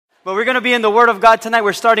But we're going to be in the Word of God tonight.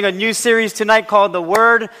 We're starting a new series tonight called The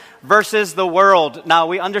Word versus the World. Now,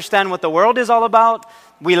 we understand what the world is all about.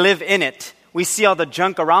 We live in it. We see all the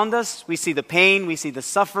junk around us. We see the pain. We see the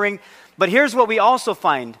suffering. But here's what we also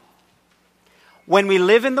find. When we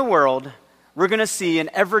live in the world, we're going to see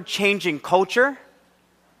an ever-changing culture,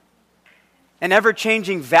 an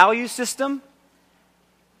ever-changing value system,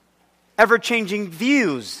 ever-changing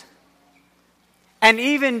views, and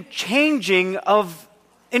even changing of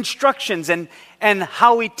instructions and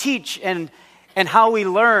how we teach and how we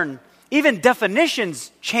learn. Even definitions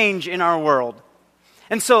change in our world.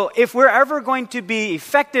 And so if we're ever going to be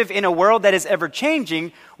effective in a world that is ever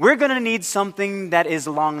changing, we're going to need something that is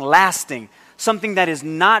long lasting, something that is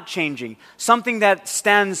not changing, something that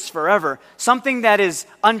stands forever, something that is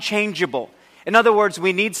unchangeable. In other words,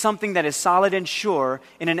 we need something that is solid and sure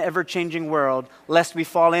in an ever-changing world, lest we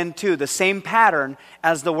fall into the same pattern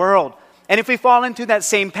as the world. And if we fall into that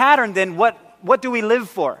same pattern, then what do we live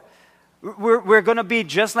for? We're going to be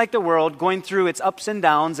just like the world, going through its ups and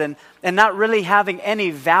downs and not really having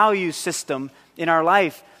any value system in our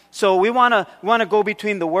life. So we want to go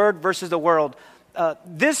between the Word versus the world.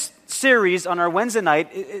 This series on our Wednesday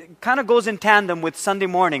night, it kind of goes in tandem with Sunday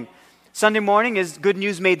morning. Sunday morning is Good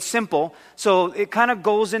News Made Simple, so it kind of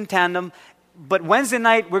goes in tandem. But Wednesday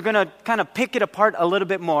night, we're going to kind of pick it apart a little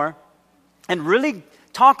bit more and really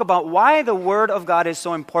talk about why the Word of God is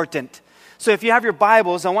so important. So if you have your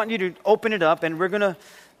Bibles, I want you to open it up, and we're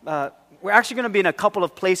actually going to be in a couple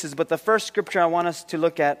of places, but the first scripture I want us to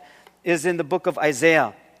look at is in the book of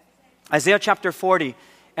Isaiah. Isaiah chapter 40.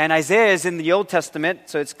 And Isaiah is in the Old Testament,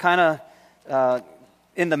 so it's kind of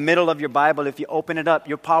in the middle of your Bible. If you open it up,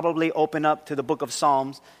 you'll probably open up to the book of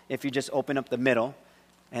Psalms if you just open up the middle,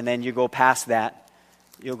 and then you go past that.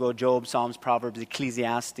 You'll go Job, Psalms, Proverbs,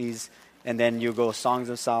 Ecclesiastes, and then you go Songs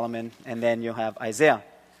of Solomon, and then you'll have Isaiah.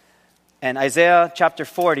 And Isaiah chapter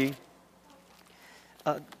 40,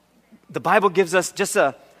 the Bible gives us just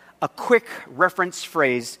a quick reference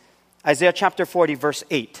phrase, Isaiah chapter 40, verse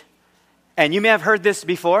 8. And you may have heard this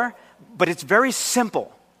before, but it's very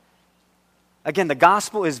simple. Again, the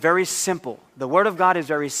gospel is very simple. The Word of God is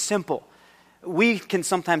very simple. We can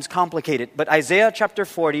sometimes complicate it, but Isaiah chapter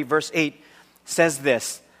 40, verse 8 says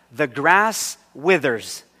this: "The grass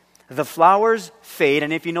withers, the flowers fade,"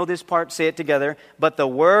 and if you know this part, say it together, "but the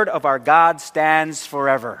word of our God stands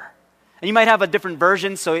forever." And you might have a different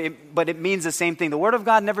version, but it means the same thing. The Word of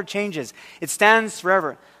God never changes. It stands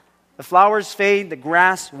forever. The flowers fade, the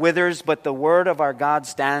grass withers, but the word of our God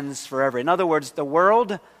stands forever. In other words, the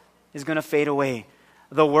world is going to fade away.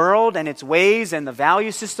 The world and its ways and the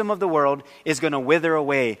value system of the world is going to wither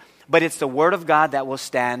away. But it's the Word of God that will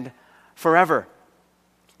stand forever.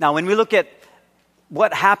 Now, when we look at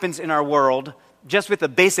what happens in our world, just with the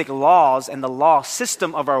basic laws and the law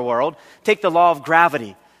system of our world, take the law of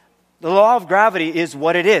gravity. The law of gravity is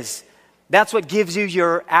what it is. That's what gives you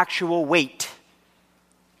your actual weight.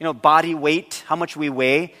 You know, body weight, how much we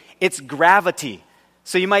weigh, it's gravity.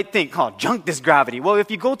 So you might think, junk this gravity. Well, if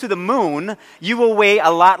you go to the moon, you will weigh a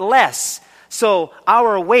lot less. So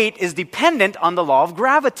our weight is dependent on the law of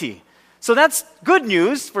gravity. So that's good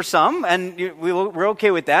news for some, and we're okay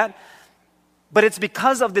with that. But it's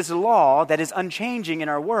because of this law that is unchanging in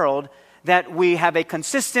our world that we have a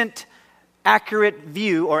consistent, accurate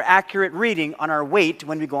view or accurate reading on our weight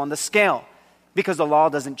when we go on the scale. Because the law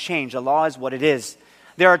doesn't change. The law is what it is.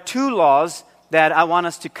 There are two laws that I want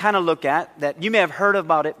us to kind of look at that you may have heard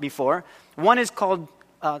about it before. One is called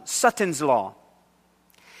Sutton's Law.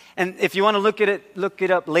 And if you want to look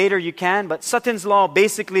it up later, you can. But Sutton's Law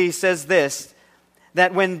basically says this,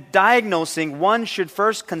 that when diagnosing, one should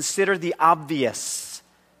first consider the obvious.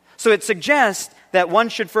 So it suggests that one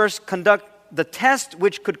should first conduct the test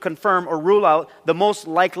which could confirm or rule out the most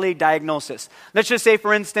likely diagnosis. Let's just say,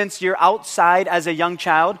 for instance, you're outside as a young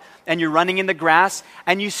child and you're running in the grass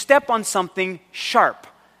and you step on something sharp.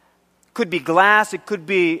 Could be glass, it could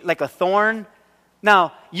be like a thorn.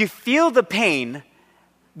 Now, you feel the pain.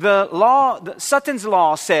 Sutton's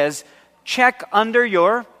Law says, check under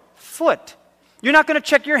your foot. You're not going to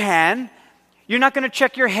check your hand. You're not going to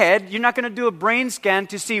check your head. You're not going to do a brain scan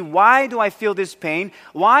to see, why do I feel this pain?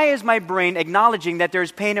 Why is my brain acknowledging that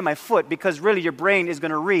there's pain in my foot? Because really your brain is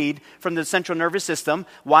going to read from the central nervous system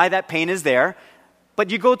why that pain is there.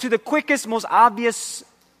 But you go to the quickest, most obvious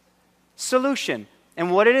solution.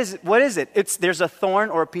 And what is it? There's a thorn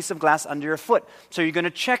or a piece of glass under your foot. So you're going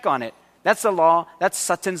to check on it. That's the law. That's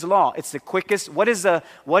Sutton's Law. It's the quickest. What is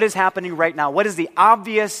happening right now? What is the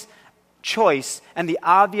obvious choice and the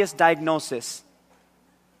obvious diagnosis?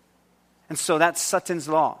 And so that's Sutton's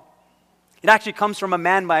Law. It actually comes from a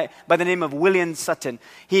man by the name of William Sutton.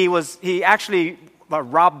 He actually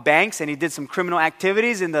robbed banks and he did some criminal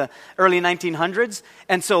activities in the early 1900s.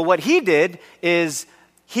 And so what he did is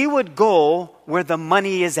he would go where the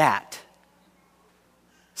money is at.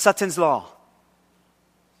 Sutton's Law.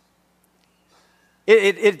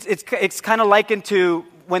 It's kind of likened to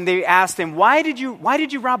when they asked him, why did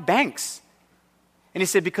you rob banks? And he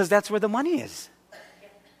said, because that's where the money is.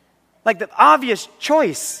 Like the obvious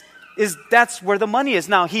choice is that's where the money is.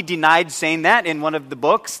 Now, he denied saying that in one of the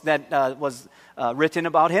books that was written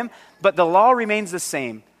about him, but the law remains the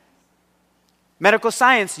same. Medical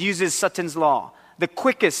science uses Sutton's Law. The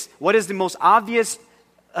quickest, what is the most obvious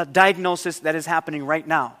diagnosis that is happening right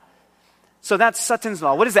now? So that's Sutton's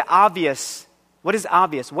Law. What is the obvious? What is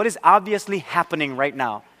obvious? What is obviously happening right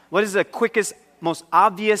now? What is the quickest, most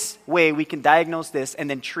obvious way we can diagnose this and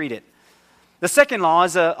then treat it? The second law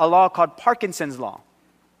is a law called Parkinson's Law.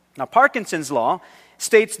 Now, Parkinson's Law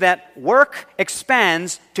states that work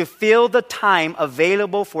expands to fill the time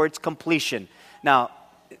available for its completion. Now,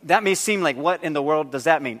 that may seem like, what in the world does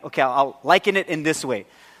that mean? Okay, I'll liken it in this way.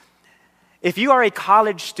 If you are a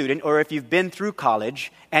college student or if you've been through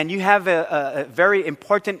college and you have a very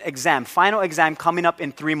important exam, final exam coming up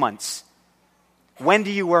in 3 months, when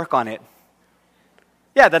do you work on it?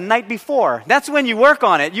 Yeah, the night before. That's when you work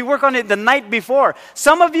on it. You work on it the night before.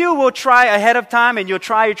 Some of you will try ahead of time and you'll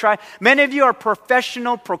try. Many of you are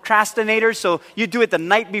professional procrastinators, so you do it the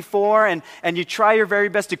night before and you try your very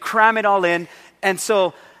best to cram it all in. And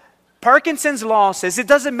so Parkinson's Law says it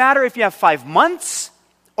doesn't matter if you have 5 months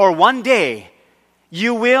or 1 day.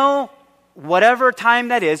 You will, whatever time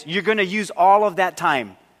that is, you're going to use all of that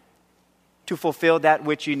time to fulfill that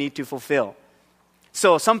which you need to fulfill.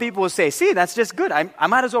 So some people will say, see, that's just good. I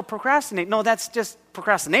might as well procrastinate. No, that's just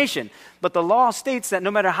procrastination. But the law states that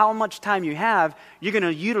no matter how much time you have, you're going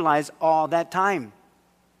to utilize all that time.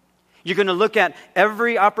 You're going to look at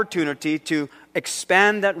every opportunity to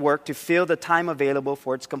expand that work to fill the time available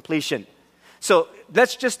for its completion. So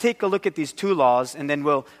let's just take a look at these two laws, and then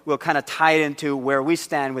we'll kind of tie it into where we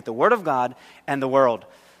stand with the Word of God and the world.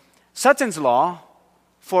 Sutton's Law,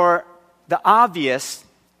 for the obvious,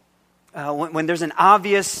 when there's an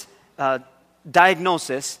obvious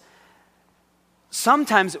diagnosis,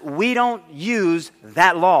 sometimes we don't use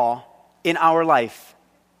that law in our life.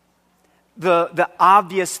 The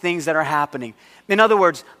obvious things that are happening. In other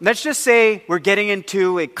words, let's just say we're getting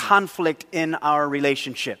into a conflict in our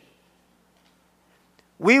relationship.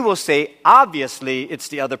 We will say, obviously, it's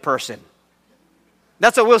the other person.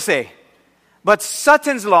 That's what we'll say. But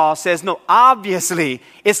Sutton's Law says, no, obviously,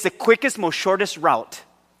 it's the quickest, most shortest route.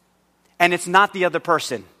 And it's not the other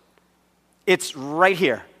person. It's right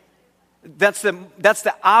here. That's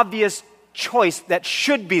the obvious choice that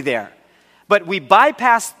should be there. But we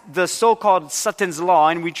bypass the so-called Sutton's Law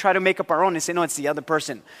and we try to make up our own and say, no, it's the other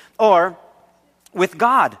person. Or with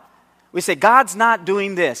God, we say, God's not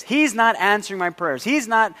doing this. He's not answering my prayers. He's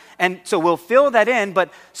not, and so we'll fill that in.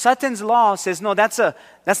 But Sutton's Law says, no, that's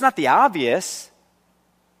not the obvious.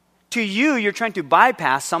 To you, you're trying to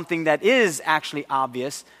bypass something that is actually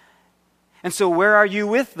obvious. And so where are you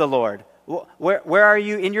with the Lord? Where are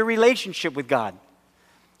you in your relationship with God?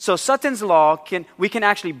 So Sutton's Law, we can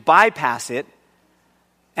actually bypass it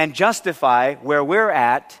and justify where we're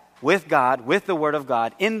at with God, with the Word of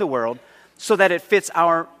God, in the world, so that it fits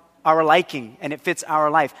our liking and it fits our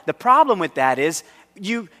life. The problem with that is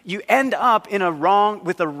you end up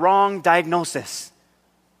with a wrong diagnosis.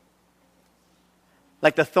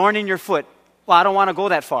 Like the thorn in your foot. Well, I don't want to go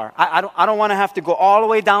that far. I don't want to have to go all the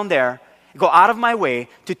way down there, go out of my way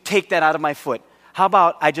to take that out of my foot. How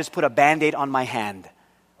about I just put a Band-Aid on my hand?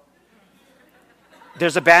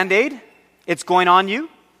 There's a Band-Aid. It's going on you.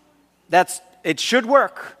 It should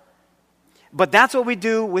work. But that's what we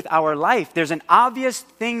do with our life. There's an obvious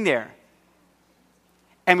thing there.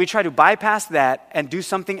 And we try to bypass that and do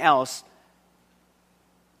something else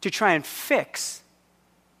to try and fix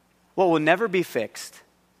what will never be fixed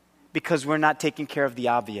because we're not taking care of the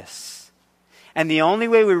obvious. And the only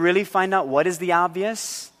way we really find out what is the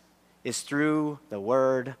obvious is through the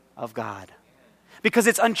Word of God. Because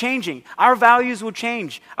it's unchanging. Our values will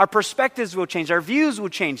change. Our perspectives will change. Our views will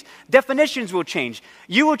change. Definitions will change.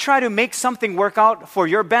 You will try to make something work out for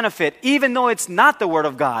your benefit, even though it's not the Word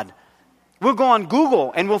of God. We'll go on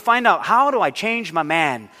Google and we'll find out, how do I change my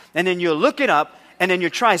man? And then you'll look it up and then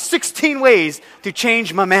you try 16 ways to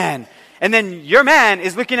change my man. And then your man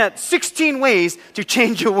is looking at 16 ways to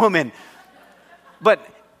change your woman. But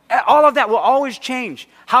all of that will always change.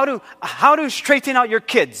 How to straighten out your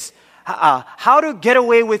kids. How to get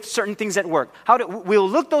away with certain things at work. We'll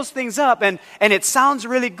look those things up and it sounds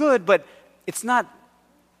really good, but that's not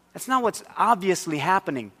what's obviously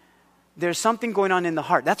happening. There's something going on in the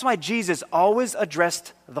heart. That's why Jesus always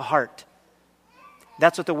addressed the heart.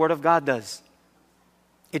 That's what the Word of God does.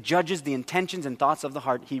 It judges the intentions and thoughts of the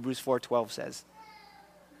heart, Hebrews 4:12 says.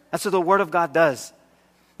 That's what the Word of God does.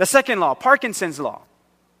 The second law, Parkinson's law.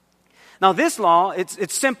 Now this law,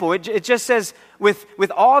 it's simple. It just says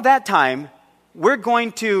with all that time, we're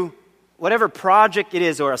going to, whatever project it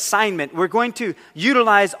is or assignment, we're going to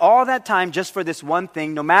utilize all that time just for this one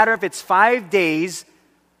thing, no matter if it's 5 days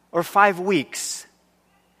or 5 weeks.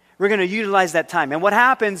 We're going to utilize that time. And what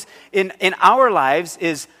happens in our lives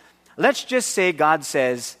is, let's just say God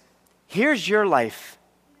says, here's your life.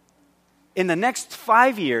 In the next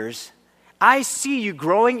 5 years, I see you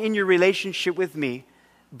growing in your relationship with me,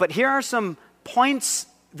 but here are some points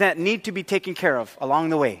that need to be taken care of along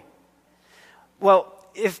the way. Well,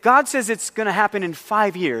 if God says it's going to happen in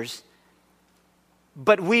 5 years,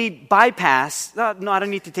 but we bypass, no, I don't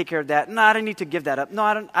need to take care of that. No, I don't need to give that up. No,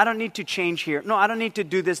 I don't need to change here. No, I don't need to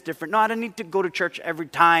do this different. No, I don't need to go to church every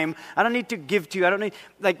time. I don't need to give to you. I don't need,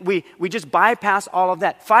 we just bypass all of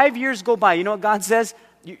that. 5 years go by. You know what God says?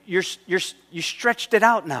 You stretched it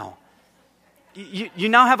out now. You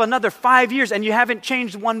now have another 5 years and you haven't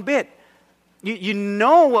changed one bit. You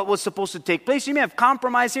know what was supposed to take place. You may have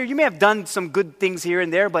compromised here. You may have done some good things here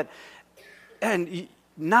and there, but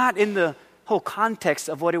not in the whole context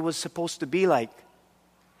of what it was supposed to be like.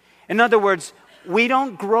 In other words, we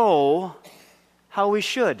don't grow how we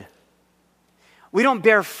should. We don't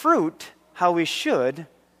bear fruit how we should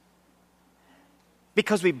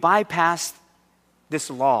because we bypassed this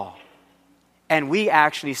law. And we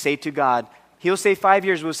actually say to God, He'll say 5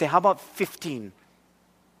 years, we'll say, how about 15?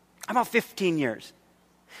 How about 15 years?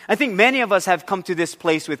 I think many of us have come to this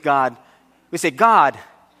place with God. We say, God,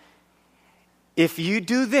 if you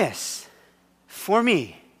do this for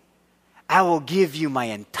me, I will give you my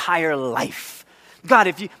entire life. God,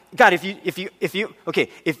 if you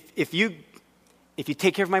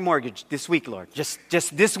take care of my mortgage this week, Lord, just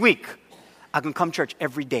this week, I can come church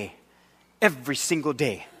every day, every single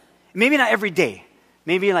day. Maybe not every day,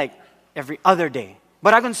 maybe like every other day.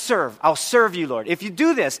 But I can serve. I'll serve you, Lord. If you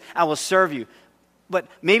do this, I will serve you. But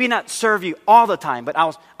maybe not serve you all the time, but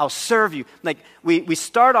I'll serve you. Like we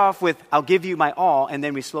start off with, I'll give you my all, and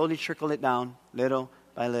then we slowly trickle it down, little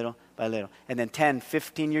by little by little. And then 10,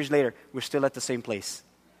 15 years later, we're still at the same place.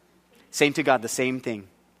 Saying to God the same thing.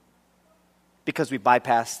 Because we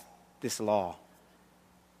bypassed this law.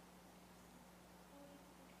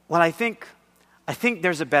 Well, I think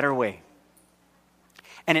there's a better way.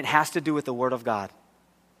 And it has to do with the Word of God.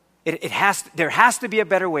 There has to be a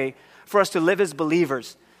better way for us to live as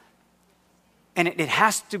believers. And it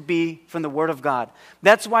has to be from the Word of God.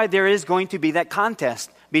 That's why there is going to be that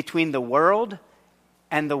contest between the world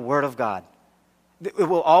and the Word of God. It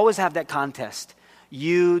will always have that contest.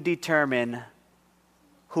 You determine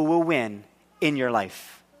who will win in your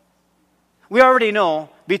life. We already know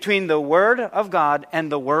between the Word of God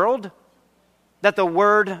and the world that the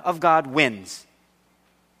Word of God wins.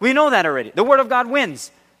 We know that already. The Word of God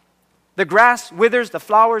wins. The grass withers, the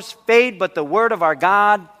flowers fade, but the Word of our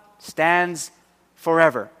God stands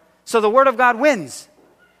forever. So the Word of God wins.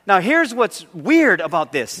 Now here's what's weird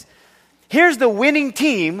about this. Here's the winning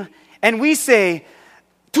team, and we say,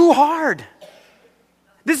 too hard.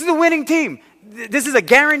 This is the winning team. This is a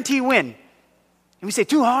guarantee win. And we say,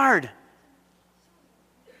 too hard.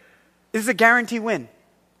 This is a guarantee win.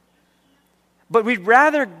 But we'd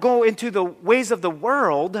rather go into the ways of the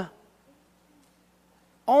world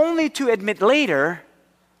only to admit later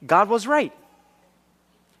God was right.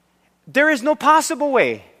 There is no possible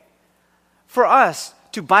way for us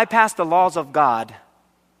to bypass the laws of God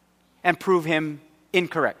and prove Him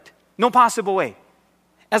incorrect. No possible way.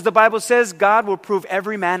 As the Bible says, God will prove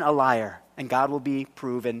every man a liar, and God will be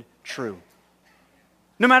proven true.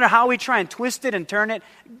 No matter how we try and twist it and turn it,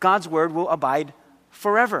 God's Word will abide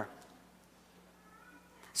forever.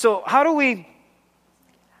 So how do we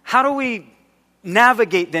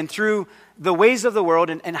navigate then through the ways of the world,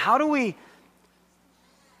 and how do we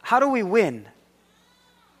win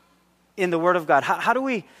in the Word of God? How do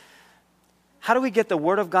we get the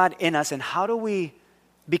Word of God in us, and how do we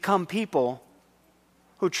become people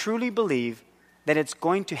who truly believe that it's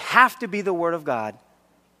going to have to be the Word of God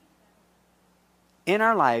in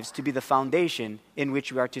our lives to be the foundation in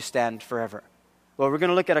which we are to stand forever? Well, we're going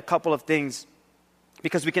to look at a couple of things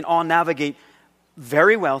because we can all navigate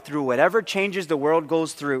very well through whatever changes the world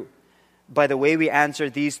goes through by the way we answer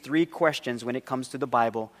these three questions when it comes to the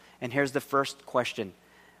Bible. And here's the first question.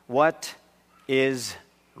 What is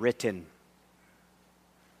written?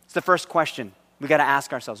 It's the first question. We got to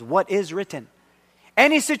ask ourselves, what is written?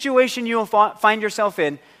 Any situation you'll find yourself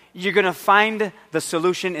in, you're going to find the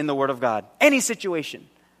solution in the Word of God. Any situation.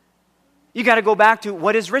 You got to go back to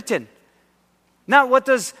what is written. Not what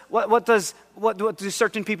do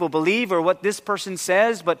certain people believe or what this person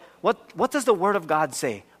says, but what does the Word of God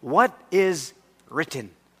say? What is written?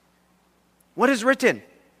 What is written?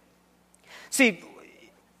 See,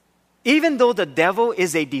 even though the devil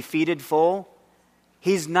is a defeated foe,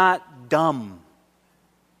 he's not dumb.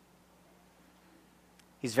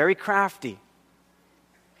 He's very crafty.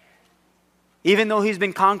 Even though he's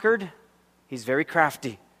been conquered, he's very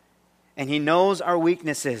crafty. And he knows our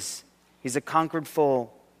weaknesses. He's a conquered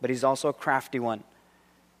foe, but he's also a crafty one.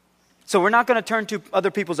 So we're not going to turn to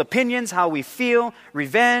other people's opinions, how we feel,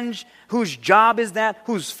 revenge, whose job is that,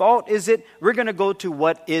 whose fault is it. We're going to go to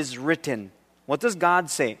what is written. What does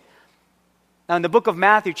God say? Now in the book of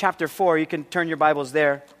Matthew chapter 4, you can turn your Bibles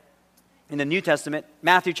there in the New Testament,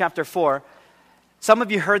 Matthew chapter 4. Some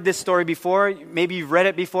of you heard this story before, maybe you've read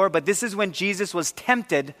it before, but this is when Jesus was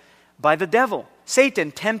tempted by the devil.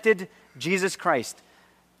 Satan tempted Jesus Christ.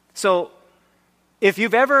 So, if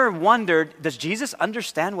you've ever wondered, does Jesus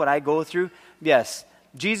understand what I go through? Yes.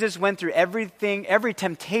 Jesus went through everything, every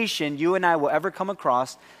temptation you and I will ever come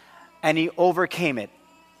across, and he overcame it.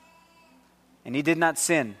 And he did not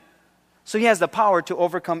sin. So he has the power to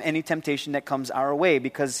overcome any temptation that comes our way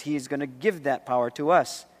because he's going to give that power to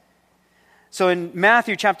us. So in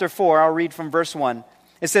Matthew chapter 4, I'll read from verse 1.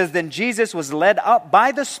 It says, "Then Jesus was led up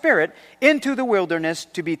by the Spirit into the wilderness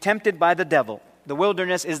to be tempted by the devil." The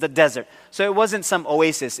wilderness is the desert. So it wasn't some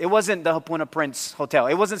oasis. It wasn't the Hapuna Prince Hotel.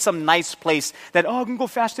 It wasn't some nice place that, I can go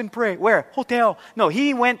fast and pray. Where? Hotel. No,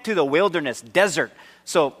 he went to the wilderness, desert.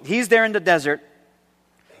 So he's there in the desert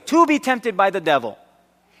to be tempted by the devil.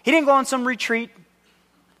 He didn't go on some retreat,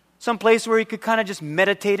 some place where he could kind of just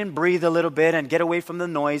meditate and breathe a little bit and get away from the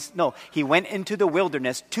noise. No, he went into the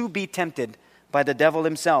wilderness to be tempted by the devil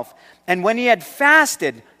himself. And when he had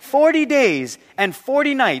fasted 40 days and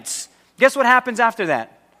 40 nights, guess what happens after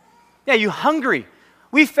that? Yeah, you hungry.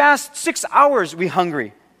 We fast 6 hours, we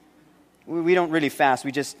hungry. We don't really fast,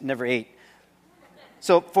 we just never ate.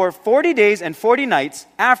 So for 40 days and 40 nights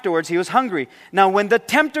afterwards, he was hungry. Now when the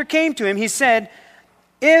tempter came to him, he said,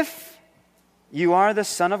 "If you are the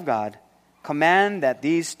Son of God, command that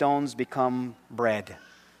these stones become bread."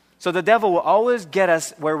 So the devil will always get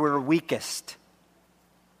us where we're weakest.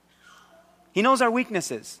 He knows our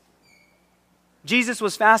weaknesses. Jesus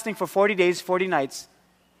was fasting for 40 days, 40 nights,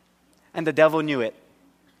 and the devil knew it.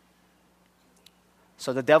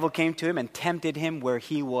 So the devil came to him and tempted him where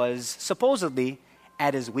he was supposedly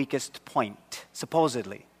at his weakest point.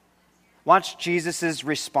 Supposedly. Watch Jesus'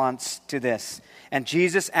 response to this. "And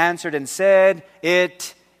Jesus answered and said,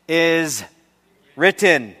 'It is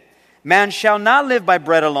written, man shall not live by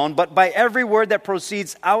bread alone, but by every word that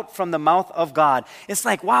proceeds out from the mouth of God.'" It's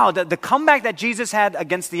like, wow, the comeback that Jesus had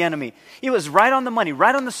against the enemy. He was right on the money,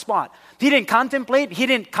 right on the spot. He didn't contemplate, he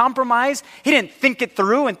didn't compromise, he didn't think it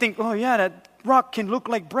through and think, oh yeah, that rock can look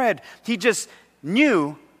like bread. He just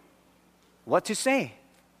knew what to say.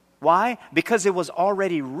 Why? Because it was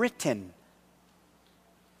already written.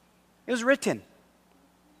 It was written.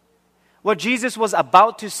 What Jesus was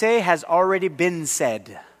about to say has already been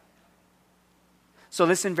said. So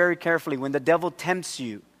listen very carefully. When the devil tempts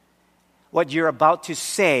you, what you're about to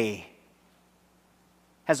say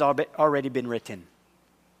has already been written.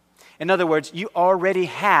 In other words, you already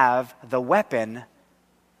have the weapon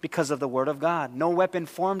because of the Word of God. No weapon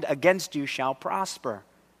formed against you shall prosper.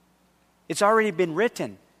 It's already been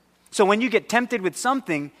written. So when you get tempted with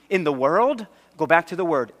something in the world, go back to the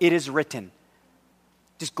Word. It is written.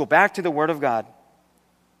 Just go back to the Word of God.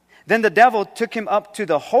 Then the devil took him up to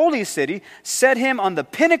the holy city, set him on the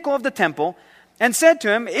pinnacle of the temple, and said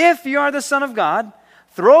to him, "If you are the Son of God,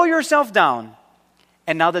 throw yourself down."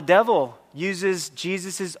 And now the devil uses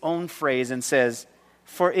Jesus' own phrase and says,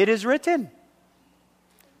 "For it is written."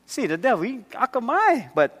 See, the devil,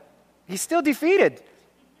 akamai, but he's still defeated.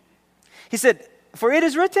 He said, "For it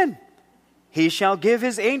is written, he shall give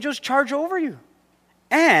his angels charge over you,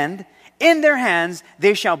 and in their hands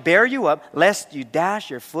they shall bear you up, lest you dash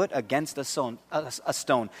your foot against a stone."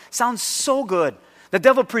 Sounds so good. The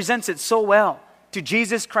devil presents it so well to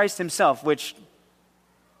Jesus Christ himself, which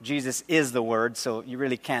Jesus is the Word, so you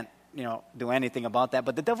really can't, do anything about that.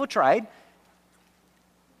 But the devil tried.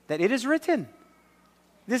 That it is written.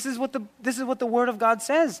 This is what the Word of God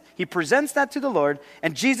says. He presents that to the Lord,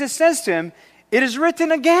 and Jesus says to him, "It is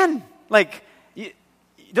written again." Like,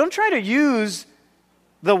 don't try to use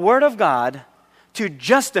the Word of God to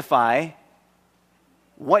justify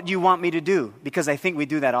what you want me to do. Because I think we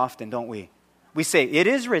do that often, don't we? We say, it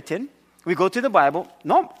is written. We go to the Bible.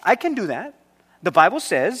 No, I can do that. The Bible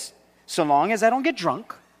says, so long as I don't get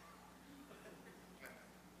drunk,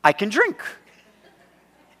 I can drink.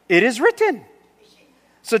 It is written.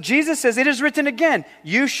 So Jesus says, it is written again,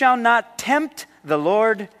 you shall not tempt the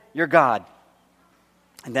Lord your God.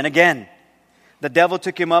 And then again, the devil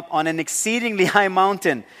took him up on an exceedingly high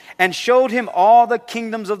mountain and showed him all the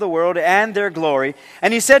kingdoms of the world and their glory.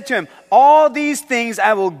 And he said to him, all these things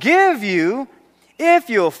I will give you if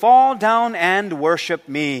you'll fall down and worship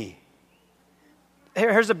me.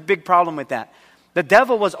 Here's a big problem with that. The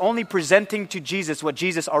devil was only presenting to Jesus what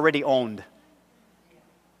Jesus already owned.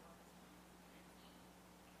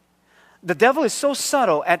 The devil is so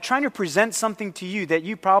subtle at trying to present something to you that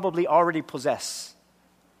you probably already possess.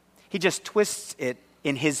 He just twists it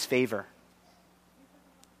in his favor.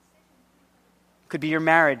 Could be your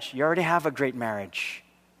marriage. You already have a great marriage.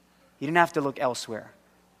 You didn't have to look elsewhere.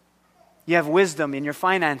 You have wisdom in your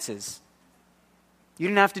finances. You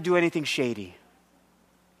didn't have to do anything shady.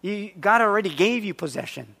 God already gave you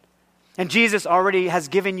possession. And Jesus already has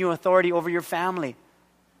given you authority over your family.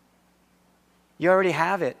 You already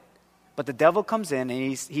have it. But the devil comes in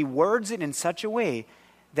and he words it in such a way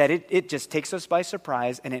that it just takes us by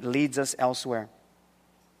surprise and it leads us elsewhere.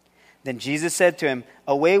 Then Jesus said to him,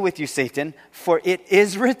 away with you, Satan, for it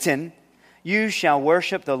is written, you shall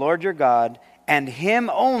worship the Lord your God, and him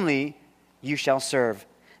only you shall serve.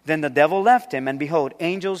 Then the devil left him, and behold,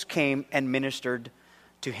 angels came and ministered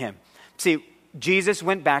to him. See, Jesus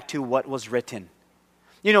went back to what was written.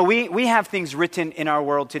 You know, we have things written in our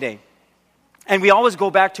world today. And we always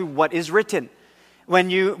go back to what is written. When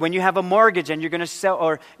you have a mortgage and you're going to sell,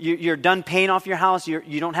 or you're done paying off your house,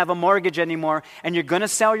 you don't have a mortgage anymore, and you're going to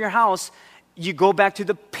sell your house, you go back to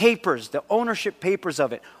the papers, the ownership papers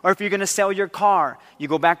of it. Or if you're going to sell your car, you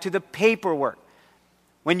go back to the paperwork.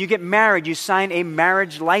 When you get married, you sign a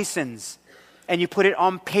marriage license and you put it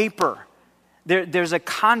on paper. There's a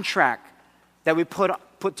contract that we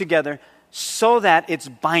put together so that it's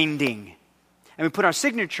binding. And we put our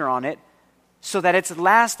signature on it so that it's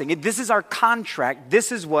lasting. This is our contract.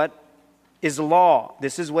 This is what is law.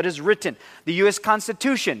 This is what is written. The U.S.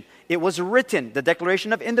 Constitution, it was written. The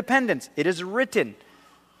Declaration of Independence, it is written.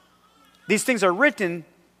 These things are written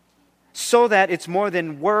so that it's more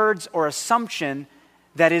than words or assumption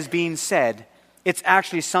that is being said. It's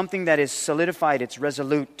actually something that is solidified. It's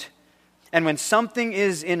resolute. And when something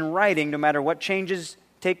is in writing, no matter what changes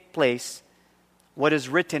take place, what is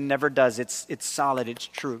written never does. It's solid. It's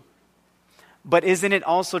true. But isn't it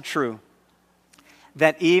also true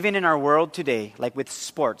that even in our world today, like with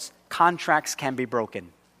sports, contracts can be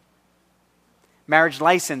broken? Marriage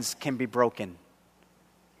license can be broken.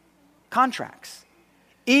 Contracts.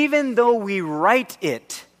 Even though we write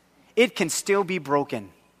it, it can still be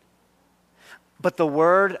broken. But the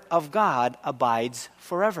Word of God abides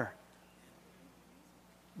forever.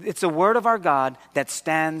 It's the Word of our God that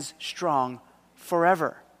stands strong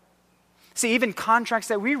forever. See, even contracts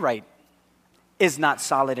that we write is not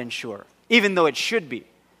solid and sure, even though it should be.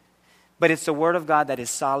 But it's the Word of God that is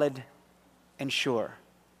solid and sure.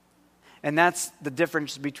 And that's the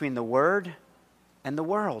difference between the Word and the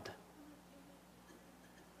world.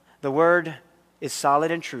 The Word is solid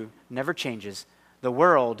and true, never changes. The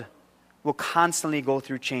world will constantly go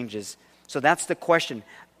through changes. So that's the question.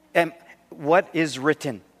 And what is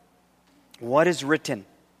written? What is written?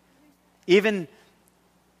 Even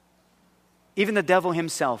the devil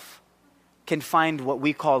himself can find what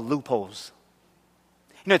we call loopholes.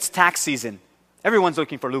 You know, it's tax season. Everyone's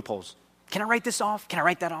looking for loopholes. Can I write this off? Can I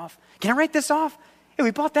write that off? Can I write this off? Hey,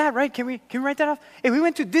 we bought that, right? Can we write that off? Hey, we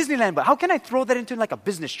went to Disneyland, but how can I throw that into like a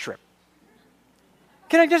business trip?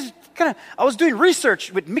 I was doing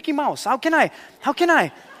research with Mickey Mouse. How can I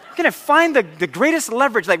find the greatest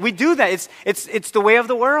leverage? Like we do that. It's the way of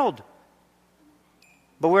the world.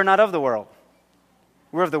 But we're not of the world.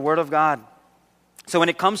 We're of the Word of God. So when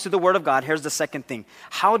it comes to the Word of God, here's the second thing.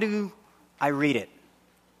 How do I read it?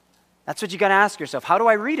 That's what you got to ask yourself. How do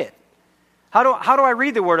I read it? How do I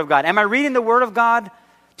read the Word of God? Am I reading the Word of God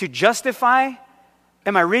to justify?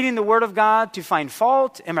 Am I reading the Word of God to find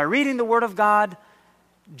fault? Am I reading the Word of God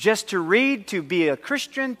just to read, to be a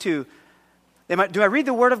Christian? Do I read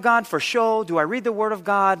the Word of God for show? Do I read the Word of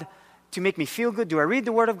God to make me feel good? Do I read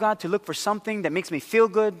the Word of God to look for something that makes me feel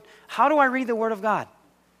good? How do I read the Word of God?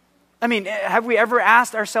 I mean, have we ever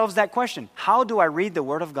asked ourselves that question? How do I read the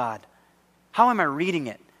Word of God? How am I reading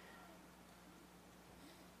it?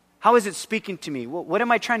 How is it speaking to me? What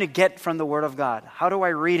am I trying to get from the Word of God? How do I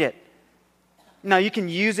read it? Now, you can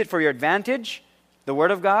use it for your advantage, the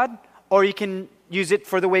Word of God, or you can use it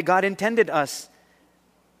for the way God intended us.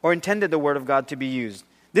 or intended the Word of God to be used.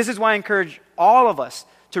 This is why I encourage all of us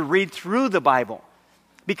to read through the Bible.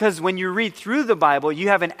 Because when you read through the Bible, you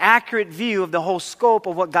have an accurate view of the whole scope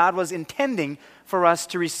of what God was intending for us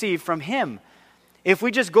to receive from Him. If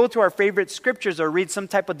we just go to our favorite scriptures or read some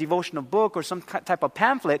type of devotional book or some type of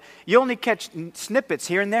pamphlet, you only catch snippets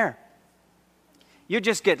here and there. You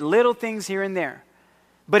just get little things here and there.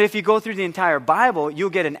 But if you go through the entire Bible,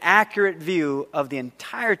 you'll get an accurate view of the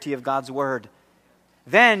entirety of God's Word.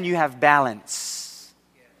 Then you have balance.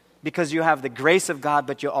 Because you have the grace of God,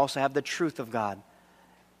 but you also have the truth of God.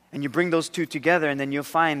 And you bring those two together, and then you'll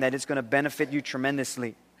find that it's going to benefit you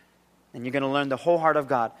tremendously. And you're going to learn the whole heart of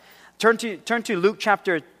God. Turn to Luke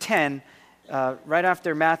chapter 10, right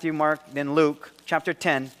after Matthew, Mark, then Luke chapter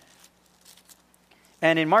 10.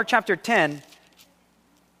 And in Mark chapter 10,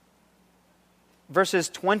 verses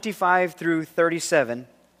 25 through 37,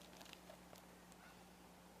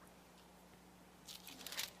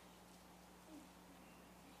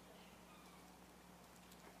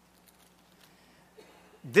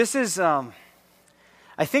 this is, I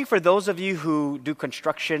think for those of you who do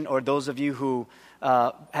construction, or those of you who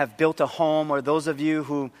have built a home, or those of you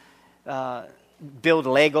who build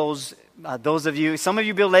Legos, some of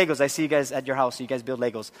you build Legos. I see you guys at your house, you guys build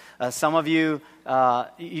Legos. Some of you,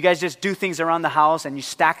 you guys just do things around the house and you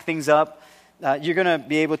stack things up. You're going to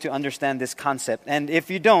be able to understand this concept. And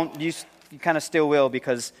if you don't, you kind of still will,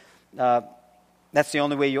 because that's the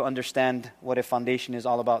only way you'll understand what a foundation is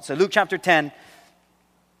all about. So Luke chapter 10,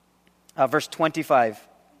 verse 25.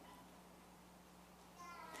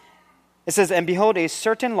 It says, "And behold, a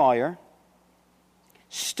certain lawyer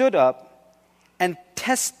stood up and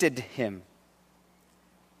tested him.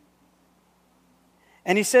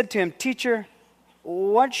 And he said to him, 'Teacher,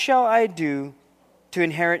 what shall I do to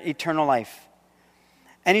inherit eternal life?'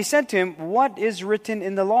 And he said to him, 'What is written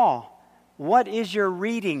in the law? What is your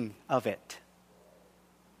reading of it?'"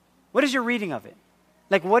 What is your reading of it?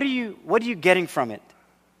 Like, what are you getting from it?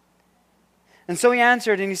 And so he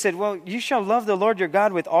answered and he said, "Well, you shall love the Lord your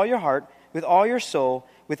God with all your heart, with all your soul,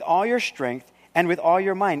 with all your strength, and with all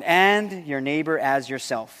your mind, and your neighbor as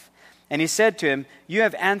yourself." And he said to him, "You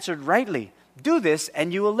have answered rightly. Do this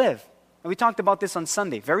and you will live." And we talked about this on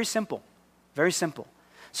Sunday. Very simple. Very simple.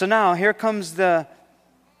 So now here comes the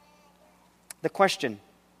question.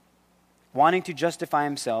 Wanting to justify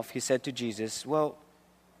himself, he said to Jesus, "Well,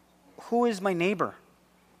 who is my neighbor?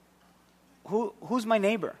 Who's my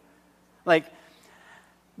neighbor?" Like,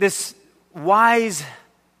 this wise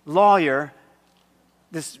lawyer,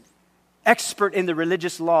 this expert in the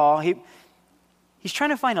religious law, he's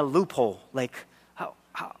trying to find a loophole. Like,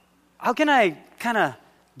 how can I kind of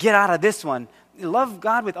get out of this one? Love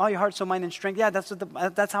God with all your heart, soul, mind, and strength. Yeah,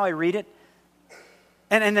 that's how I read it.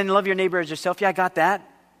 And then love your neighbor as yourself. Yeah, I got that.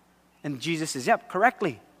 And Jesus says, "Yep,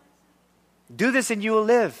 correctly. Do this and you will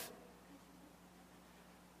live."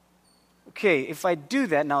 Okay, if I do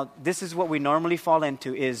that, now this is what we normally fall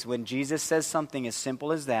into, is when Jesus says something as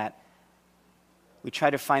simple as that, we try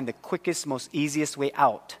to find the quickest, most easiest way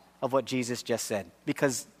out of what Jesus just said,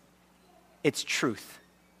 because it's truth.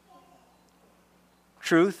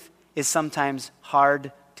 Truth is sometimes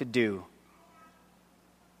hard to do,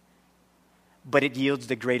 but it yields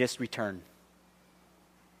the greatest return.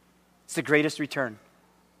 It's the greatest return.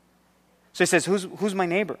 So he says, who's my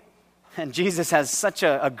neighbor? And Jesus has such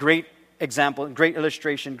a great example, great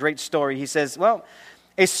illustration, great story. He says, well,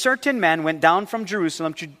 a certain man went down from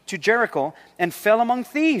Jerusalem to Jericho and fell among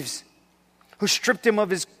thieves, who stripped him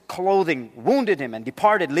of his clothing, wounded him, and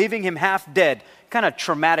departed, leaving him half dead. Kind of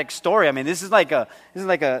traumatic story. I mean, this is like a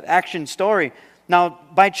action story. Now,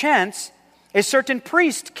 by chance, a certain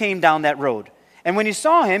priest came down that road. And when he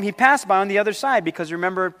saw him, he passed by on the other side. Because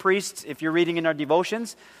remember, priests, if you're reading in our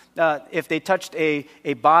devotions, if they touched a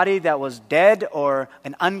body that was dead or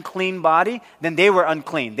an unclean body, then they were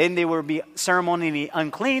unclean. Then they would be ceremonially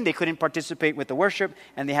unclean. They couldn't participate with the worship,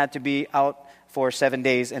 and they had to be out for 7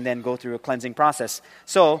 days and then go through a cleansing process.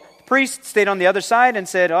 So the priest stayed on the other side and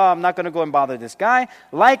said, I'm not going to go and bother this guy.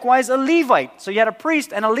 Likewise, a Levite. So you had a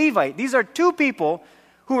priest and a Levite. These are two people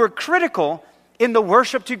who were critical in the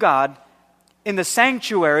worship to God in the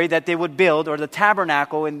sanctuary that they would build, or the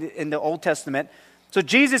tabernacle in the Old Testament. So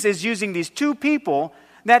Jesus is using these two people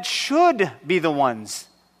that should be the ones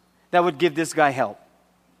that would give this guy help.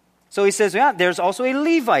 So he says, there's also a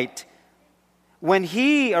Levite. When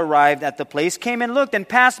he arrived at the place, came and looked and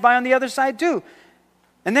passed by on the other side too.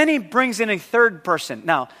 And then he brings in a third person.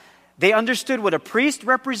 Now, they understood what a priest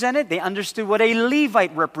represented. They understood what a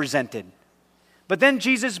Levite represented. But then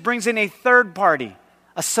Jesus brings in a third party,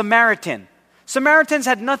 a Samaritan. Samaritans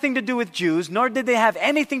had nothing to do with Jews, nor did they have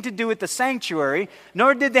anything to do with the sanctuary,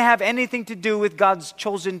 nor did they have anything to do with God's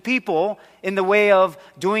chosen people in the way of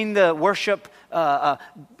doing the worship,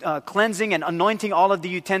 cleansing and anointing all of the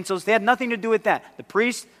utensils. They had nothing to do with that. The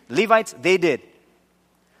priests, Levites, they did.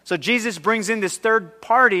 So Jesus brings in this third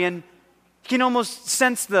party, and you can almost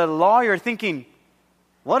sense the lawyer thinking,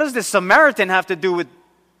 what does this Samaritan have to do with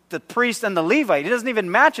the priest and the Levite? He doesn't even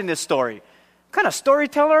match in this story. What kind of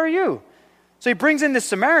storyteller are you? So he brings in this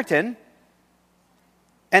Samaritan,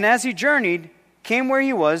 and as he journeyed, came where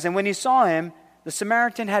he was, and when he saw him, the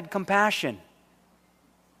Samaritan had compassion.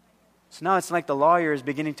 So now it's like the lawyer is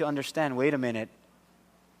beginning to understand, wait a minute,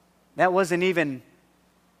 the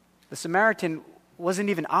Samaritan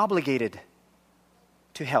wasn't even obligated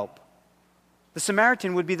to help. The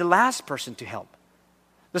Samaritan would be the last person to help.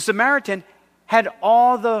 The Samaritan had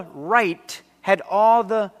all the right, had all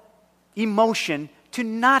the emotion to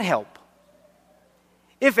not help.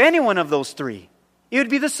 If any one of those three, it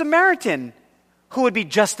would be the Samaritan who would be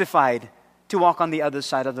justified to walk on the other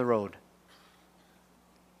side of the road.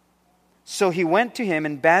 So he went to him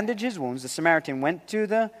and bandaged his wounds. The Samaritan went to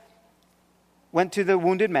the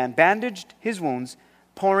wounded man, bandaged his wounds,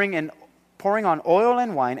 pouring on oil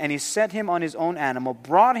and wine, and he set him on his own animal,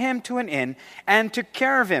 brought him to an inn, and took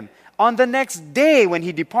care of him. On the next day when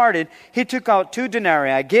he departed, he took out 2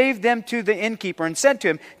 denarii, gave them to the innkeeper, and said to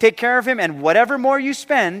him, take care of him, and whatever more you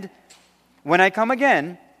spend, when I come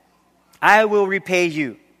again, I will repay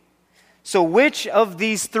you. So which of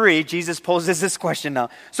these three, Jesus poses this question now,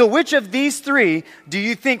 so which of these three do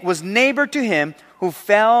you think was neighbor to him who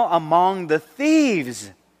fell among the thieves?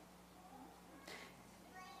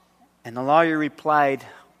 And the lawyer replied,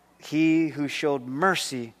 he who showed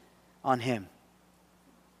mercy on him.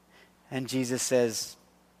 And Jesus says,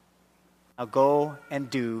 now go and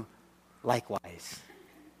do likewise.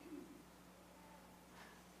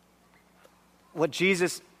 What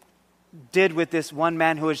Jesus did with this one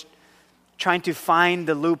man who was trying to find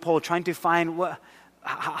the loophole, trying to find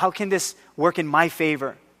how can this work in my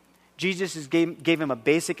favor? Jesus gave him a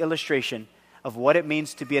basic illustration of what it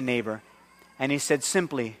means to be a neighbor. And he said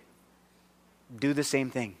simply, do the same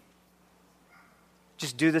thing.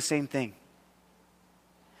 Just do the same thing.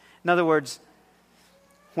 In other words,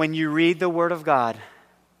 when you read the Word of God,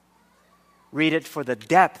 read it for the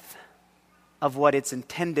depth of what it's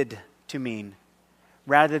intended to mean,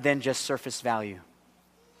 rather than just surface value.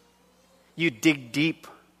 You dig deep.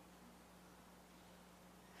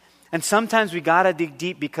 And sometimes we gotta dig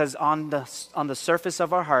deep because on the surface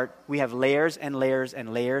of our heart, we have layers and layers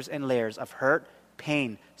and layers and layers of hurt,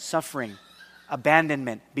 pain, suffering,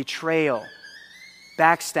 abandonment, betrayal,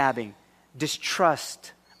 backstabbing,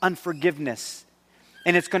 distrust, unforgiveness.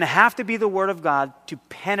 And it's going to have to be the Word of God to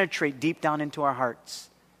penetrate deep down into our hearts.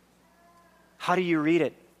 How do you read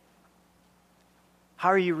it? How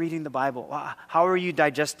are you reading the Bible? How are you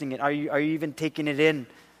digesting it? Are you even taking it in?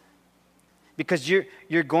 Because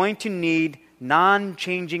you're going to need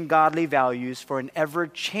non-changing godly values for an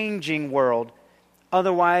ever-changing world.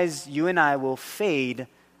 Otherwise, you and I will fade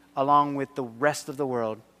along with the rest of the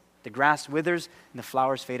world. The grass withers and the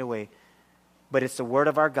flowers fade away. But it's the Word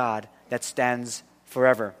of our God that stands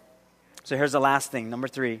forever. So here's the last thing, number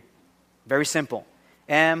 3. Very simple.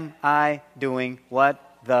 Am I doing what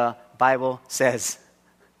the Bible says?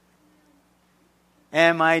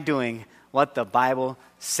 Am I doing what the Bible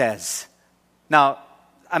says? Now,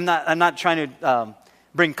 I'm not trying to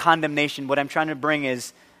bring condemnation. What I'm trying to bring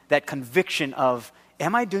is that conviction of,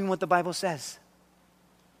 am I doing what the Bible says?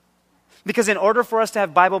 Because in order for us to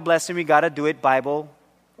have Bible blessing, we got to do it Bible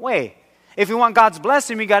way. If we want God's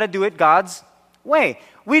blessing, we got to do it God's way.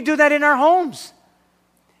 We do that in our homes.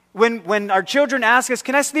 When our children ask us,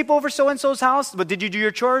 can I sleep over so-and-so's house? But did you do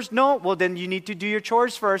your chores? No. Well, then you need to do your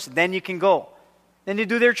chores first. Then you can go. Then you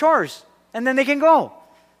do their chores. And then they can go.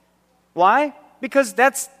 Why? Because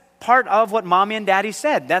that's part of what mommy and daddy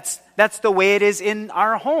said. That's the way it is in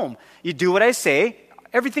our home. You do what I say,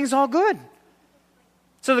 everything's all good.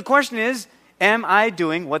 So the question is, am I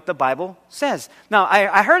doing what the Bible says? Now,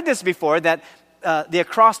 I heard this before, that the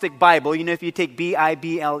acrostic Bible, if you take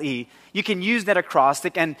Bible, you can use that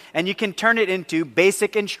acrostic and you can turn it into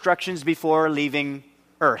basic instructions before leaving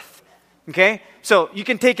earth. Okay? So you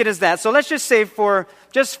can take it as that. So let's just say for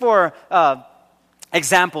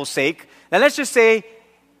example's sake, now let's just say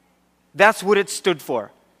that's what it stood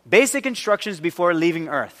for. Basic instructions before leaving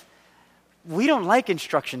earth. We don't like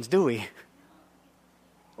instructions, do we?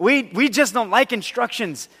 We just don't like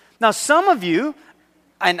instructions. Now, some of you,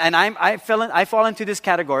 and I fall into this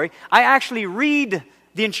category, I actually read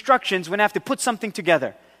the instructions when I have to put something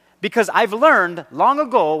together. Because I've learned long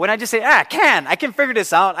ago when I just say, I can figure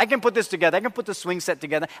this out. I can put this together. I can put the swing set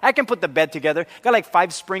together. I can put the bed together. Got like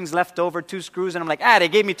 5 springs left over, 2 screws. And I'm like, they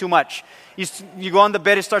gave me too much. You go on the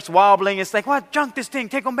bed, it starts wobbling. It's like, what? Junk this thing.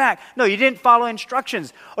 Take them back. No, you didn't follow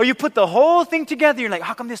instructions. Or you put the whole thing together. You're like,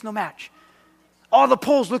 how come there's no match? All the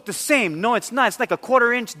poles look the same. No, it's not. It's like a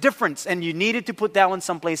 1/4 inch difference. And you needed to put that one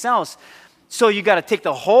someplace else. So you got to take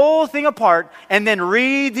the whole thing apart and then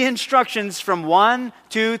read the instructions from 1,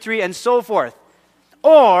 2, 3, and so forth.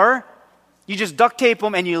 Or you just duct tape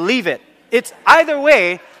them and you leave it. It's either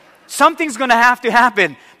way, something's going to have to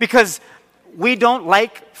happen because we don't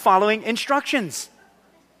like following instructions.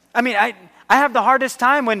 I mean, I have the hardest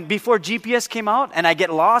time when before GPS came out and I get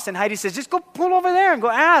lost and Heidi says, just go pull over there and go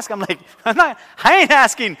ask. I'm like, I ain't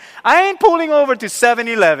asking. I ain't pulling over to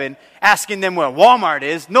 7-Eleven asking them where Walmart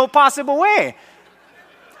is. No possible way.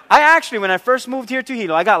 I actually, when I first moved here to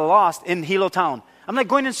Hilo, I got lost in Hilo town. I'm like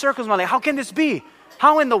going in circles. I'm like, how can this be?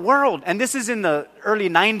 How in the world? And this is in the early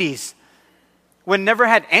 90s when never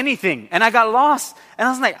had anything. And I got lost. And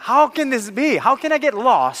I was like, how can this be? How can I get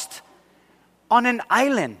lost on an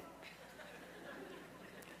island?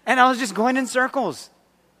 And I was just going in circles.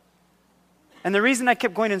 And the reason I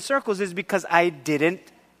kept going in circles is because I didn't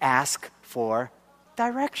ask for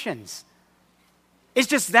directions. It's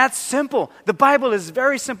just that simple. The Bible is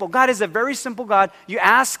very simple. God is a very simple God. You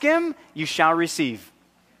ask Him, you shall receive.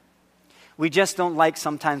 We just don't like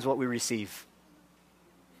sometimes what we receive.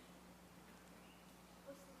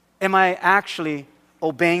 Am I actually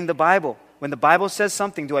obeying the Bible? When the Bible says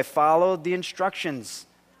something, do I follow the instructions?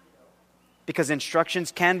 Because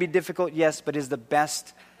instructions can be difficult, yes, but is the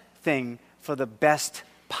best thing for the best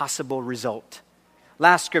possible result.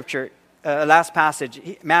 Last scripture, last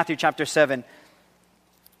passage, Matthew chapter 7.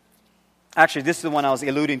 Actually, this is the one I was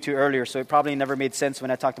alluding to earlier, so it probably never made sense when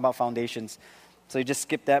I talked about foundations. So you just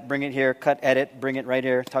skip that, bring it here, cut, edit, bring it right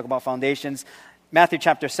here, talk about foundations. Matthew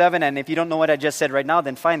chapter 7, and if you don't know what I just said right now,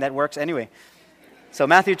 then fine, that works anyway. So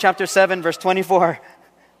Matthew chapter 7, verse 24.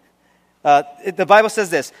 The Bible says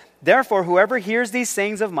this, therefore, whoever hears these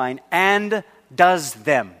sayings of mine and does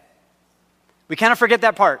them. We cannot forget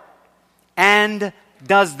that part. And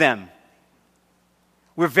does them.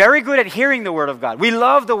 We're very good at hearing the Word of God. We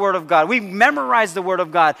love the Word of God. We memorize the Word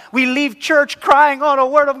of God. We leave church crying, oh, the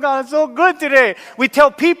Word of God is so good today. We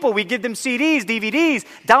tell people, we give them CDs, DVDs,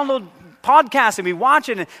 download podcasts, and we watch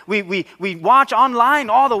it. And we watch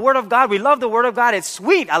online all the Word of God. We love the Word of God. It's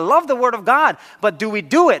sweet. I love the Word of God. But do we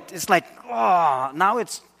do it? It's like, now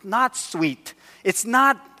it's not sweet. It's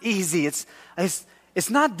not easy. It's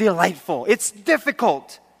not delightful. It's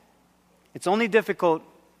difficult. It's only difficult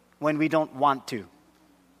when we don't want to.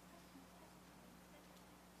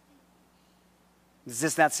 It's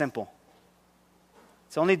just that simple.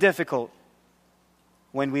 It's only difficult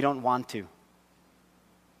when we don't want to.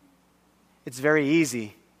 It's very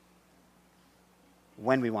easy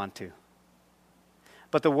when we want to.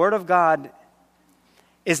 But the Word of God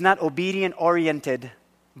is not obedient-oriented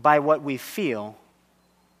by what we feel.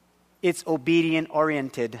 It's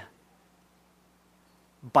obedient-oriented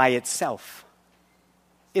by itself.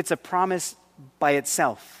 It's a promise by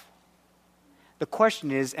itself. The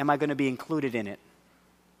question is, am I going to be included in it?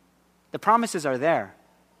 The promises are there.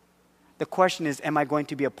 The question is, am I going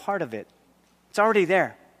to be a part of it? It's already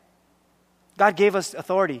there. God gave us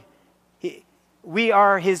authority. We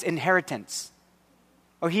are His inheritance.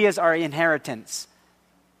 Or He is our inheritance.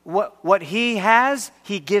 What He has,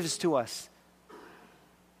 He gives to us.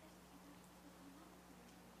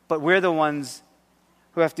 But we're the ones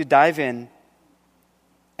who have to dive in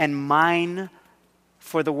and mine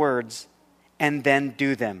for the words and then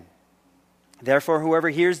do them. Therefore, whoever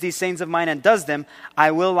hears these sayings of mine and does them,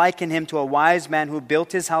 I will liken him to a wise man who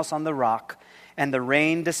built his house on the rock. And the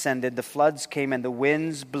rain descended, the floods came, and the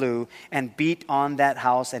winds blew and beat on that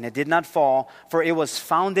house, and it did not fall, for it was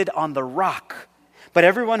founded on the rock. But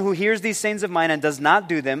everyone who hears these sayings of mine and does not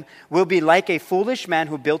do them will be like a foolish man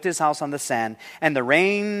who built his house on the sand. And the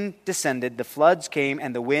rain descended, the floods came,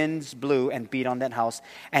 and the winds blew and beat on that house,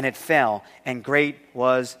 and it fell, and great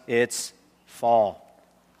was its fall.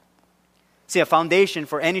 See, a foundation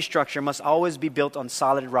for any structure must always be built on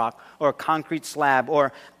solid rock or a concrete slab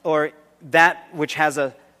or that which has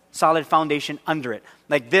a solid foundation under it.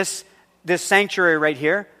 Like this sanctuary right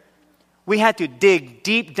here, we had to dig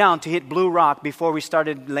deep down to hit blue rock before we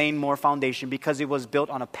started laying more foundation because it was built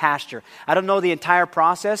on a pasture. I don't know the entire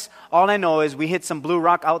process. All I know is we hit some blue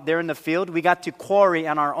rock out there in the field. We got to quarry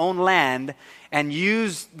on our own land and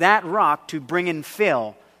use that rock to bring in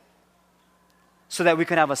fill so that we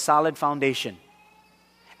could have a solid foundation.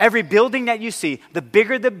 Every building that you see, the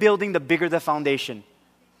bigger the building, the bigger the foundation.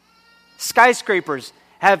 Skyscrapers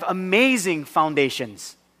have amazing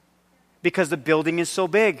foundations because the building is so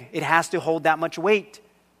big. It has to hold that much weight.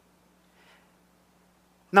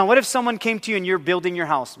 Now, what if someone came to you and you're building your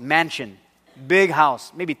house, mansion, big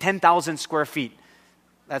house, maybe 10,000 square feet.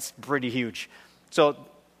 That's pretty huge. So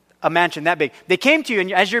a mansion that big. They came to you,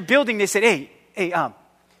 and as you're building, they said, hey,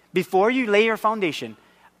 before you lay your foundation,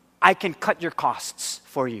 I can cut your costs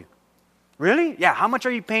for you. Really? Yeah, how much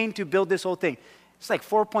are you paying to build this whole thing? It's like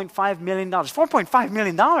 $4.5 million. $4.5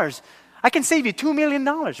 million? I can save you $2 million.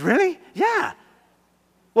 Really? Yeah.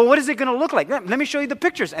 Well, what is it going to look like? Let me show you the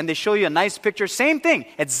pictures. And they show you a nice picture. Same thing.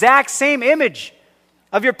 Exact same image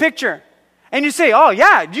of your picture. And you say, oh,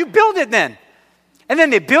 yeah, you build it then. And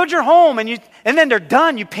then they build your home, and then they're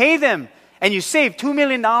done. You pay them, and you save $2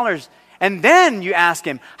 million. And then you ask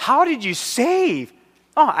him, how did you save?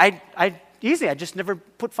 Oh, easy. I just never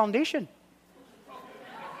put foundation.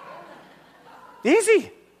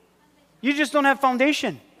 Easy. You just don't have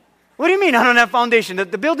foundation. What do you mean I don't have foundation?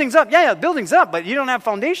 The building's up. Yeah, the building's up, but you don't have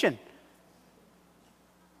foundation.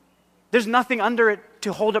 There's nothing under it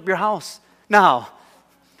to hold up your house. Now,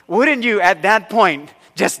 wouldn't you at that point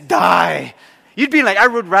just die? You'd be like, I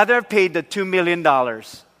would rather have paid the $2 million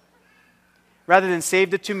rather than save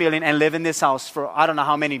the $2 million and live in this house for I don't know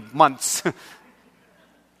how many months.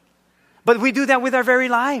 But we do that with our very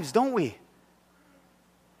lives, don't we?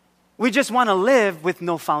 We just want to live with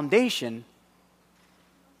no foundation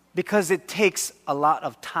because it takes a lot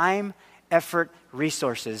of time, effort,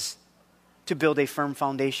 resources to build a firm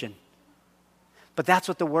foundation. But that's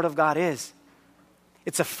what the Word of God is.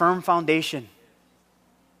 It's a firm foundation.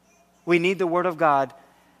 We need the Word of God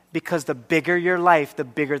because the bigger your life, the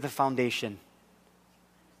bigger the foundation.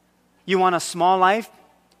 You want a small life?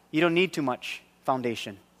 You don't need too much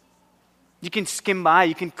foundation. You can skim by,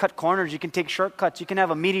 you can cut corners, you can take shortcuts, you can have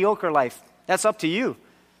a mediocre life. That's up to you.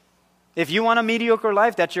 If you want a mediocre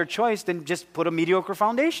life, that's your choice, then just put a mediocre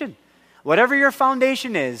foundation. Whatever your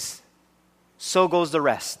foundation is, so goes the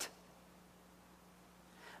rest.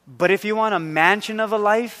 But if you want a mansion of a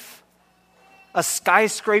life, a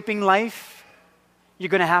skyscraping life, you're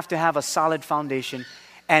going to have a solid foundation.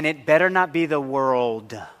 And it better not be the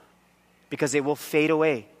world, because it will fade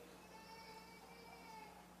away.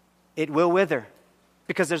 It will wither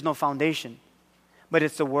because there's no foundation. But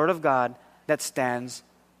it's the Word of God that stands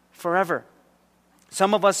forever.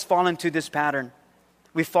 Some of us fall into this pattern.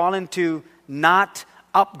 We fall into not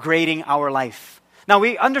upgrading our life. Now,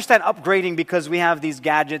 we understand upgrading because we have these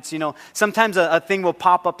gadgets. You know, sometimes a thing will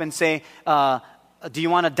pop up and say, do you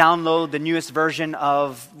want to download the newest version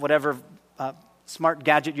of whatever smart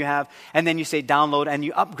gadget you have? And then you say download, and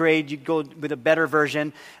you upgrade. You go with a better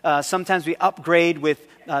version. Sometimes we upgrade with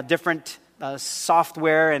different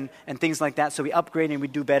software and things like that. So we upgrade and we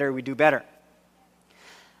do better.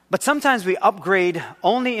 But sometimes we upgrade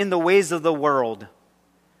only in the ways of the world.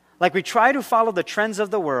 Like we try to follow the trends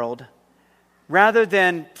of the world rather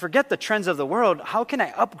than forget the trends of the world. How can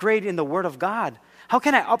I upgrade in the Word of God? How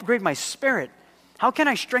can I upgrade my spirit? How can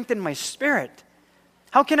I strengthen my spirit?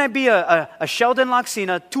 How can I be a Sheldon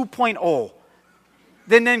Loxina 2.0,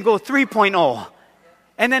 then go 3.0,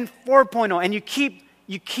 and then 4.0, and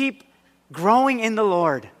you keep growing in the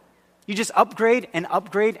Lord. You just upgrade and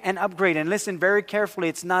upgrade and upgrade. And listen very carefully,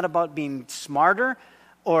 it's not about being smarter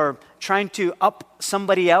or trying to up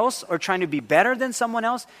somebody else or trying to be better than someone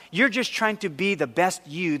else. You're just trying to be the best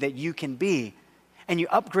you that you can be. And you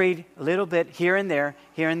upgrade a little bit here and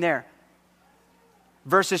there,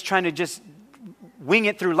 versus trying to just wing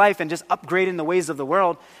it through life and just upgrade in the ways of the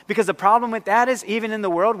world. Because the problem with that is, even in the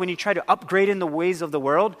world, when you try to upgrade in the ways of the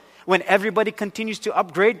world, when everybody continues to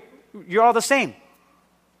upgrade, you're all the same.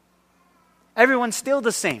 Everyone's still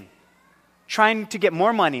the same. Trying to get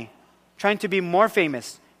more money, trying to be more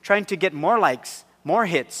famous, trying to get more likes, more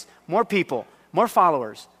hits, more people, more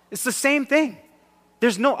followers. It's the same thing.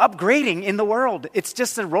 There's no upgrading in the world. It's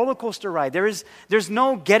just a roller coaster ride. There's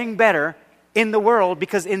no getting better in the world,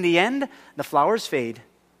 because in the end, the flowers fade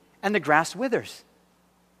and the grass withers.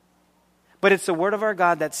 But it's the Word of our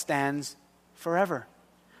God that stands forever.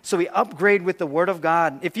 So we upgrade with the Word of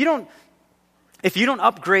God. If you don't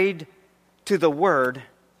upgrade to the Word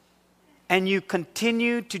and you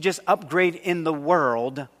continue to just upgrade in the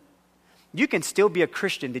world, you can still be a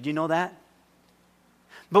Christian. Did you know that?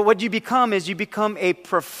 But what you become is a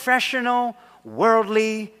professional,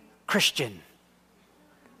 worldly Christian.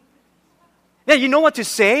 Yeah, you know what to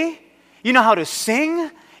say. You know how to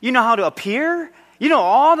sing. You know how to appear. You know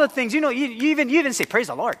all the things. You know, you even say, praise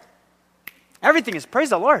the Lord. Everything is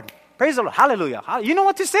praise the Lord. Praise the Lord. Hallelujah. You know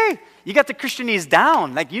what to say. You got the Christianese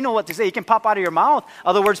down. Like, you know what to say. You can pop out of your mouth.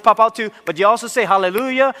 Other words pop out too. But you also say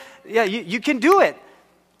hallelujah. Yeah, you can do it.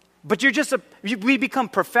 But we become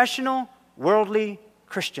professional, worldly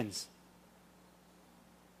Christians.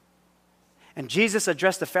 And Jesus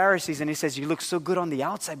addressed the Pharisees and he says, you look so good on the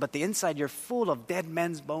outside, but the inside you're full of dead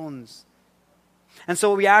men's bones. And so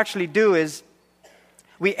what we actually do is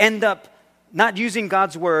we end up not using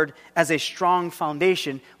God's word as a strong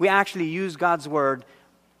foundation. We actually use God's word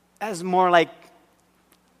as more like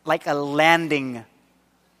a landing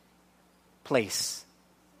place.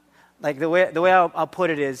 Like the way I'll put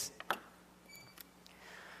it is,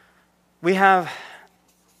 we have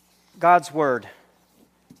God's word,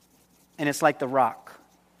 and it's like the rock.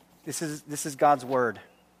 This is God's word.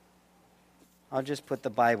 I'll just put the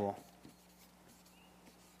Bible.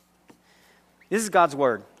 This is God's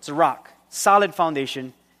word. It's a rock, solid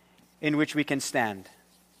foundation in which we can stand.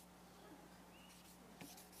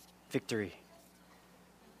 Victory.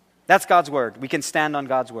 That's God's word. We can stand on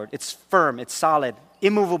God's word. It's firm, it's solid,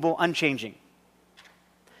 immovable, unchanging.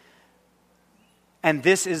 And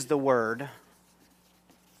this is the word.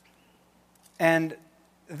 And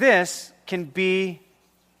this can be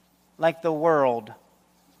like the world.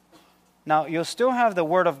 Now, you'll still have the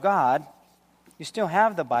Word of God. You still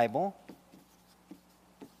have the Bible.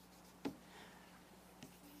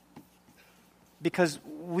 Because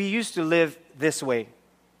we used to live this way.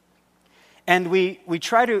 And we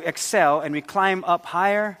try to excel and we climb up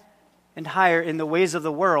higher and higher in the ways of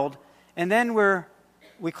the world. And then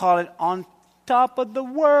we call it on top of the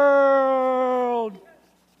world.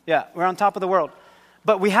 Yeah, we're on top of the world.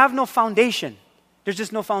 But we have no foundation. There's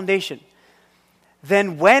just no foundation.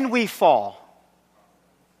 Then when we fall,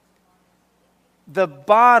 the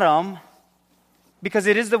bottom, because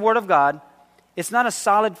it is the Word of God, it's not a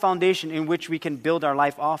solid foundation in which we can build our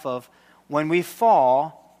life off of. When we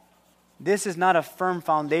fall, this is not a firm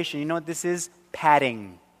foundation. You know what this is?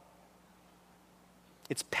 Padding.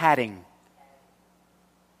 It's padding.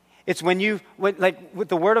 It's when with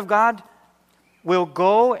the Word of God, we'll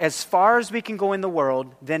go as far as we can go in the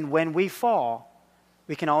world. Then when we fall,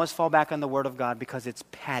 we can always fall back on the Word of God because it's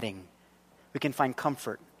padding. We can find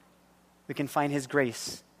comfort. We can find His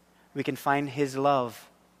grace. We can find His love.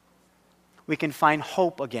 We can find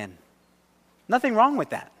hope again. Nothing wrong with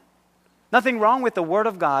that. Nothing wrong with the Word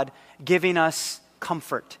of God giving us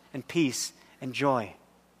comfort and peace and joy.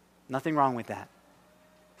 Nothing wrong with that.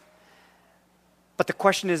 But the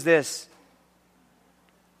question is this: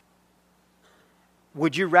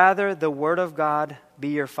 would you rather the Word of God be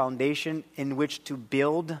your foundation in which to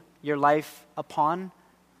build your life upon,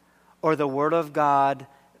 or the Word of God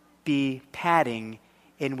be padding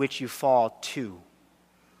in which you fall to?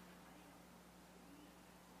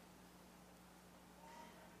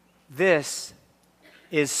 This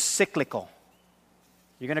is cyclical.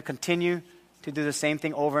 You're going to continue to do the same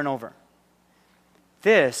thing over and over.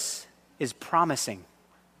 This is promising.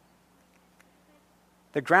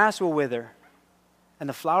 The grass will wither and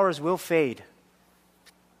the flowers will fade,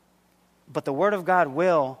 but the Word of God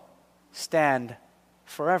will stand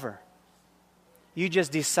forever. You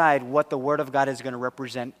just decide what the Word of God is going to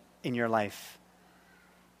represent in your life.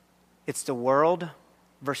 It's the world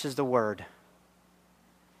versus the Word.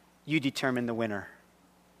 You determine the winner.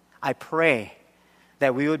 I pray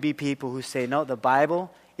that we would be people who say, no, the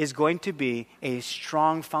Bible is going to be a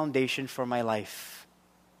strong foundation for my life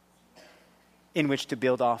in which to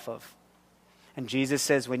build off of. And Jesus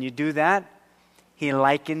says when you do that, He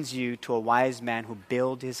likens you to a wise man who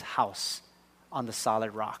built his house on the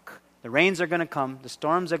solid rock. The rains are going to come, the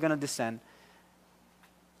storms are going to descend,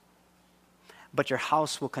 but your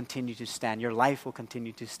house will continue to stand. Your life will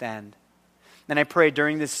continue to stand. And I pray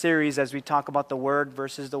during this series, as we talk about the Word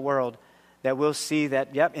versus the world, that we'll see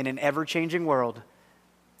that, in an ever-changing world,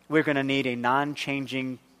 we're going to need a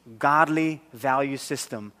non-changing, godly value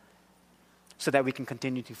system so that we can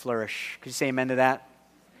continue to flourish. Could you say amen to that?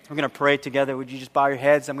 We're going to pray together. Would you just bow your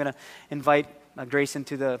heads? I'm going to invite Grace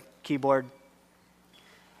into the keyboard.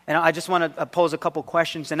 And I just want to pose a couple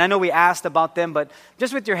questions. And I know we asked about them, but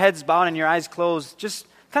just with your heads bowed and your eyes closed, just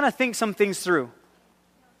kind of think some things through.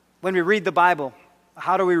 When we read the Bible,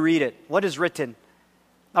 how do we read it? What is written?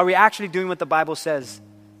 Are we actually doing what the Bible says?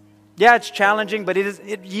 Yeah, it's challenging, but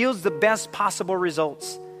it yields the best possible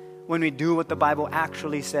results when we do what the Bible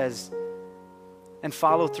actually says and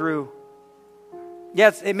follow through.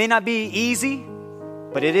 Yes, it may not be easy,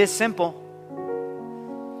 but it is simple.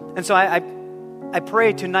 And so I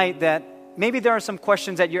pray tonight that maybe there are some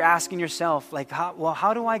questions that you're asking yourself, like,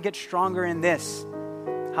 how do I get stronger in this?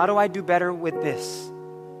 How do I do better with this?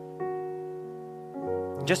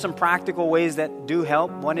 Just some practical ways that do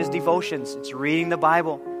help. One is devotions. It's reading the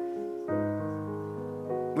Bible.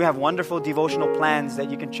 We have wonderful devotional plans that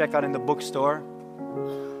you can check out in the bookstore.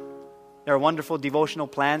 There are wonderful devotional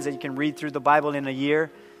plans that you can read through the Bible in a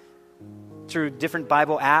year through different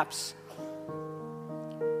Bible apps.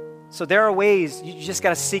 So there are ways, you just got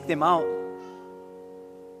to seek them out.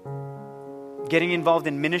 Getting involved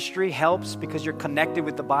in ministry helps because you're connected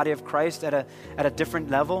with the body of Christ at a different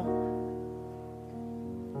level.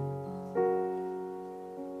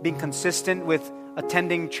 Being consistent with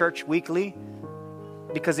attending church weekly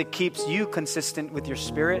because it keeps you consistent with your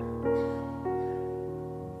spirit.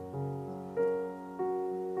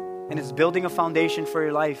 And it's building a foundation for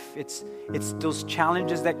your life. It's those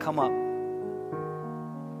challenges that come up.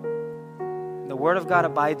 The Word of God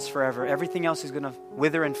abides forever. Everything else is going to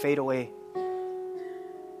wither and fade away.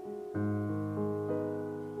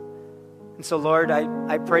 And so, Lord,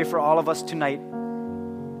 I pray for all of us tonight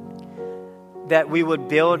that we would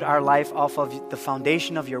build our life off of the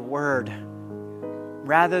foundation of your Word,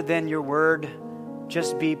 rather than your Word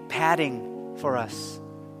just be padding for us.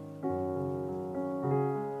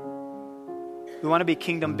 We want to be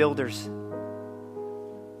kingdom builders.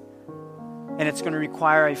 And it's going to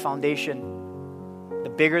require a foundation. The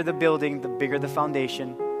bigger the building, the bigger the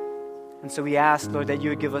foundation. And so we ask, Lord, that you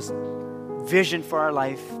would give us vision for our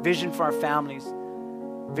life, vision for our families,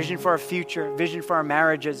 vision for our future, vision for our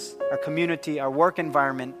marriages, our community, our work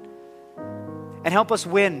environment. And help us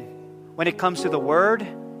win when it comes to the Word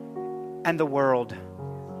and the world.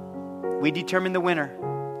 We determine the winner.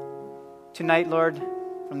 Tonight, Lord,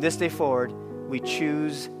 from this day forward, we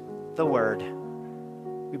choose the Word.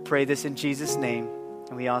 We pray this in Jesus' name.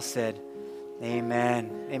 And we all said,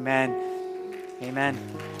 amen. Amen.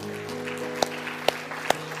 Amen.